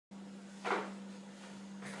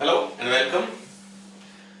Hello and welcome.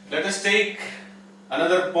 Let us take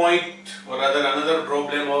another point or rather another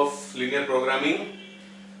problem of linear programming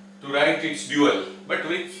to write its dual, but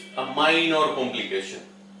with a minor complication.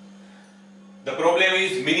 The problem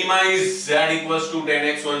is minimize z equals to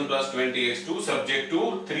 10x1 plus 20x2 subject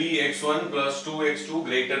to 3x1 plus 2x2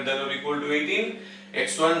 greater than or equal to 18,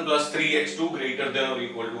 x1 plus 3x2 greater than or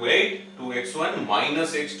equal to 8, 2x1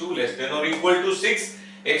 minus x2 less than or equal to 6,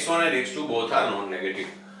 x1 and x2 both are non-negative.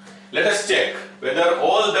 Let us check whether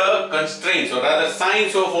all the constraints or rather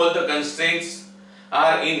signs of all the constraints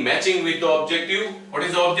are in matching with the objective. What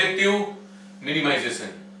is the objective?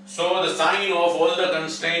 Minimization. So the sign of all the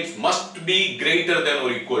constraints must be greater than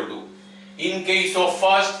or equal to. In case of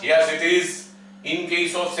first, yes it is. In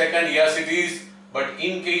case of second, yes it is. But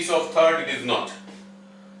in case of third, it is not.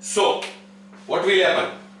 So what will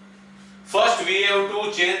happen? First we have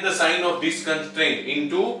to change the sign of this constraint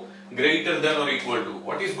into greater than or equal to.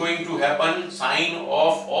 What is going to happen? Sign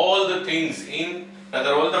of all the things in,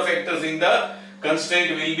 rather all the factors in the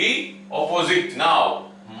constraint will be opposite.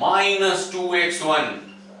 Now minus 2x1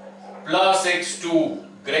 plus x2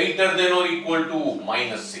 greater than or equal to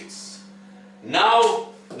minus 6. Now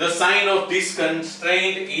the sign of this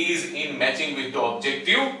constraint is in matching with the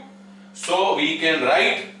objective, so we can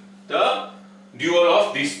write the dual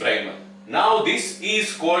of this primal. Now this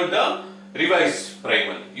is called the revised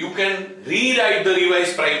primal. You can rewrite the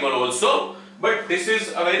revised primal also, but this is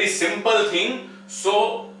a very simple thing.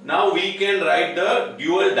 So now we can write the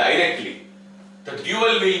dual directly. The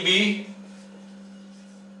dual will be,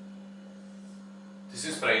 this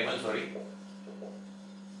is primal, sorry.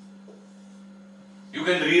 You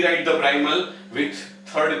can rewrite the primal with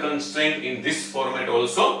third constraint in this format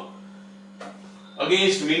also.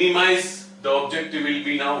 Against minimize, the objective will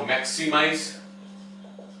be now maximize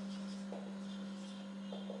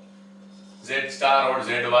z star or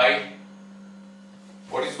zy.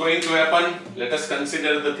 What is going to happen? Let us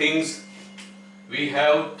consider the things. We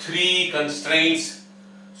have three constraints,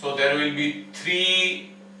 so there will be three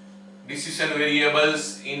decision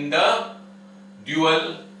variables in the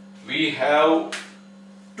dual. We have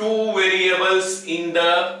two variables in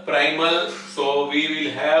the primal, so we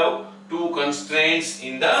will have two constraints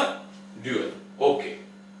in the dual. Okay.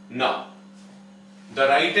 Now the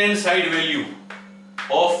right hand side value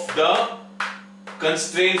of the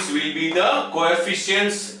constraints will be the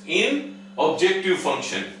coefficients in objective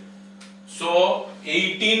function. So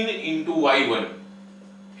 18 into y1,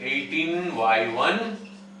 18 y1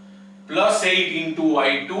 plus 8 into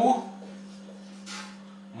y2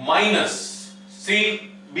 minus,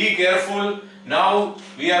 see, be careful, now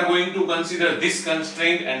we are going to consider this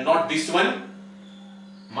constraint and not this one,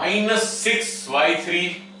 minus 6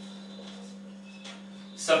 y3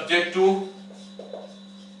 subject to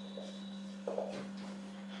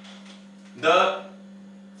the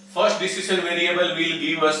first decision variable will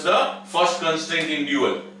give us the first constraint in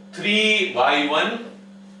dual, 3y1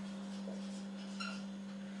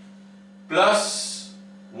 plus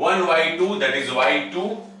 1y2, that is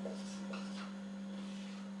y2,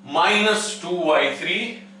 minus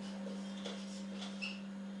 2y3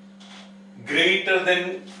 greater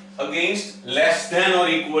than against less than or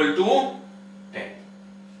equal to 10.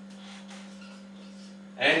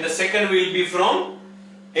 And the second will be from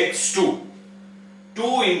x2,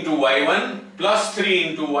 2 into y1 plus 3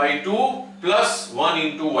 into y2 plus 1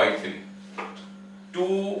 into y3.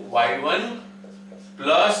 2y1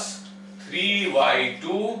 plus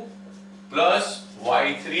 3y2 plus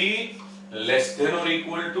y3 less than or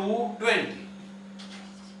equal to 20.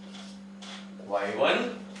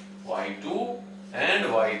 y1, y2 and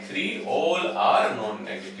y3 all are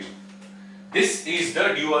non-negative. This is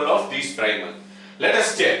the dual of this primal. Let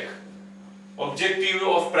us check. Objective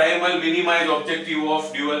of primal minimize, objective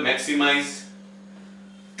of dual maximize.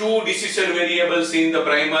 Two decision variables in the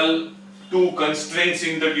primal, two constraints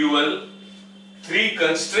in the dual, three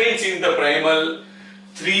constraints in the primal,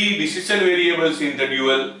 three decision variables in the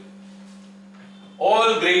dual,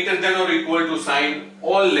 all greater than or equal to sign,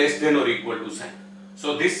 all less than or equal to sign.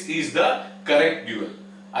 So this is the correct dual.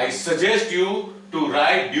 I suggest you to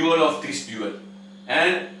write dual of this dual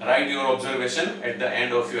and write your observation at the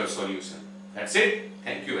end of your solution. That's it.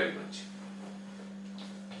 Thank you very much.